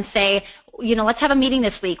well and say, let's have a meeting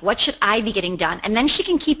this week. What should I be getting done? And then she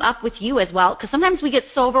can keep up with you as well, because sometimes we get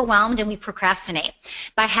so overwhelmed and we procrastinate.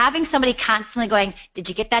 By having somebody constantly going, did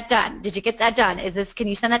you get that done? Did you get that done? Can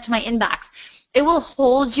you send that to my inbox? It will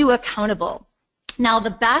hold you accountable. Now,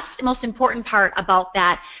 the best, most important part about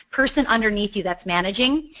that person underneath you that's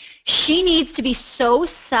managing, she needs to be so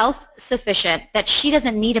self-sufficient that she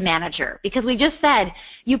doesn't need a manager, because we just said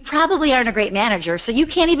you probably aren't a great manager, so you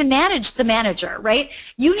can't even manage the manager, right?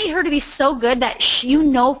 You need her to be so good that you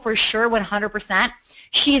know for sure 100%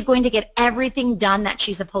 she is going to get everything done that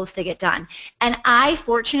she's supposed to get done. And I,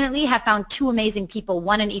 fortunately, have found 2 amazing people,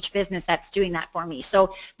 one in each business, that's doing that for me.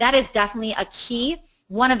 So that is definitely a key,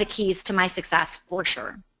 one of the keys to my success for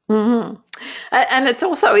sure. Mm-hmm. And it's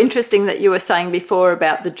also interesting that you were saying before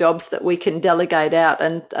about the jobs that we can delegate out.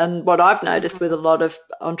 And what I've noticed with a lot of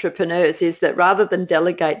entrepreneurs is that rather than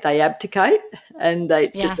delegate, they abdicate and they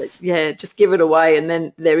just give it away. And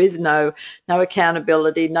then there is no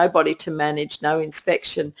accountability, nobody to manage, no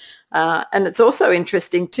inspection. And it's also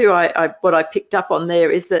interesting too, what I picked up on there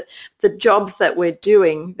is that the jobs that we're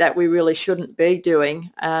doing that we really shouldn't be doing,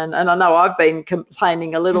 and I know I've been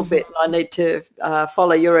complaining a little bit, and I need to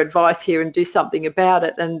follow your advice here and do something about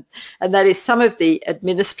it, and that is some of the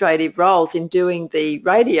administrative roles in doing the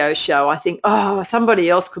radio show. I think, somebody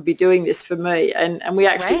else could be doing this for me, and we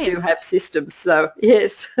actually do have systems. So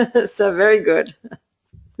yes, so very good.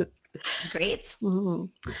 Great.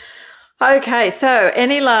 Mm-hmm. Okay, so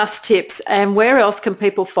any last tips, and where else can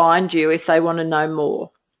people find you if they want to know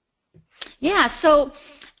more? Yeah, so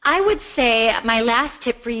I would say my last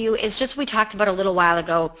tip for you is just what we talked about a little while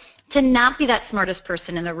ago, to not be that smartest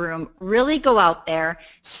person in the room. Really go out there,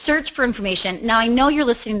 search for information. Now, I know you're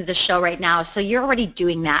listening to this show right now, so you're already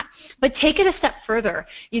doing that, but take it a step further.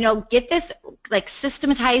 Get this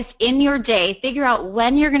systematized in your day, figure out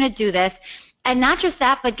when you're going to do this. And not just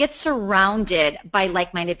that, but get surrounded by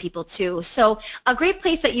like-minded people too. So a great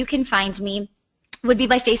place that you can find me would be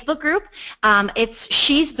my Facebook group. It's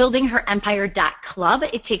She's Building Her Empire.club.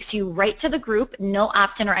 It takes you right to the group, no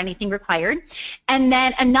opt-in or anything required. And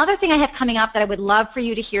then another thing I have coming up that I would love for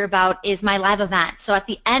you to hear about is my live event. So at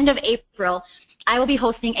the end of April, I will be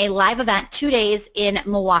hosting a live event 2 days in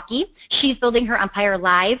Milwaukee. She's Building Her Empire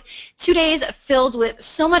Live. 2 days filled with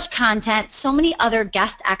so much content, so many other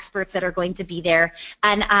guest experts that are going to be there.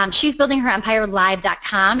 And She's Building Her Empire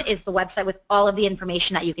Live.com is the website with all of the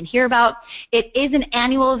information that you can hear about. It is an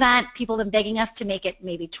annual event. People have been begging us to make it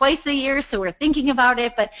maybe twice a year, so we're thinking about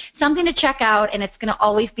it, but something to check out, and it's going to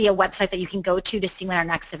always be a website that you can go to see when our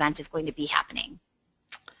next event is going to be happening.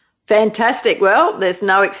 Fantastic. Well, there's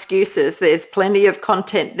no excuses. There's plenty of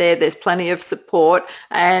content there. There's plenty of support,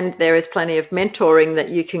 and there is plenty of mentoring that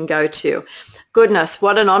you can go to. Goodness,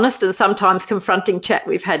 what an honest and sometimes confronting chat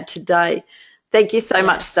we've had today. Thank you so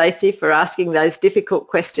much, Stacy, for asking those difficult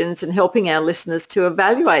questions and helping our listeners to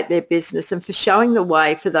evaluate their business, and for showing the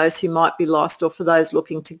way for those who might be lost or for those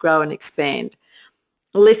looking to grow and expand.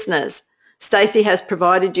 Listeners, Stacy has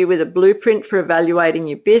provided you with a blueprint for evaluating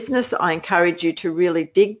your business. I encourage you to really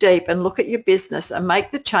dig deep and look at your business and make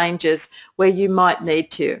the changes where you might need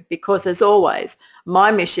to, because as always, my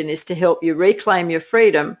mission is to help you reclaim your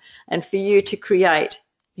freedom and for you to create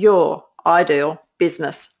your ideal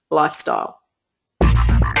business lifestyle.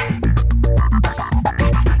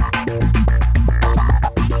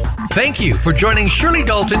 Thank you for joining Shirley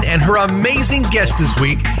Dalton and her amazing guest this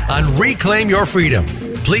week on Reclaim Your Freedom.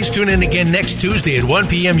 Please tune in again next Tuesday at 1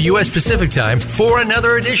 p.m. U.S. Pacific Time for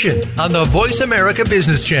another edition on the Voice America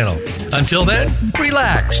Business Channel. Until then,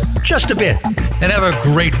 relax just a bit and have a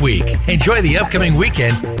great week. Enjoy the upcoming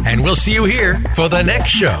weekend, and we'll see you here for the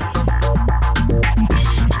next show.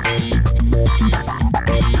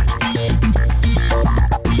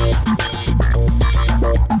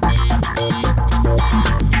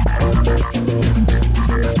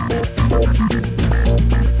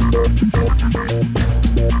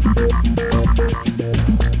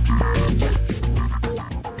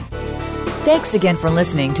 Thanks again for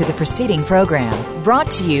listening to the preceding program,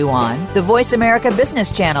 brought to you on the Voice America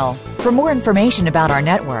Business Channel. For more information about our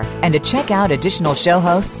network and to check out additional show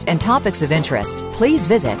hosts and topics of interest, please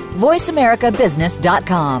visit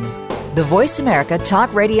voiceamericabusiness.com. The Voice America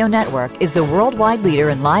Talk Radio Network is the worldwide leader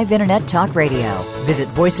in live Internet talk radio. Visit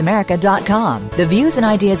voiceamerica.com. The views and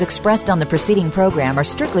ideas expressed on the preceding program are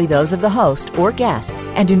strictly those of the host or guests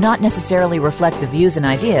and do not necessarily reflect the views and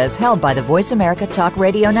ideas held by the Voice America Talk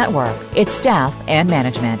Radio Network, its staff, and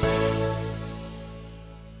management.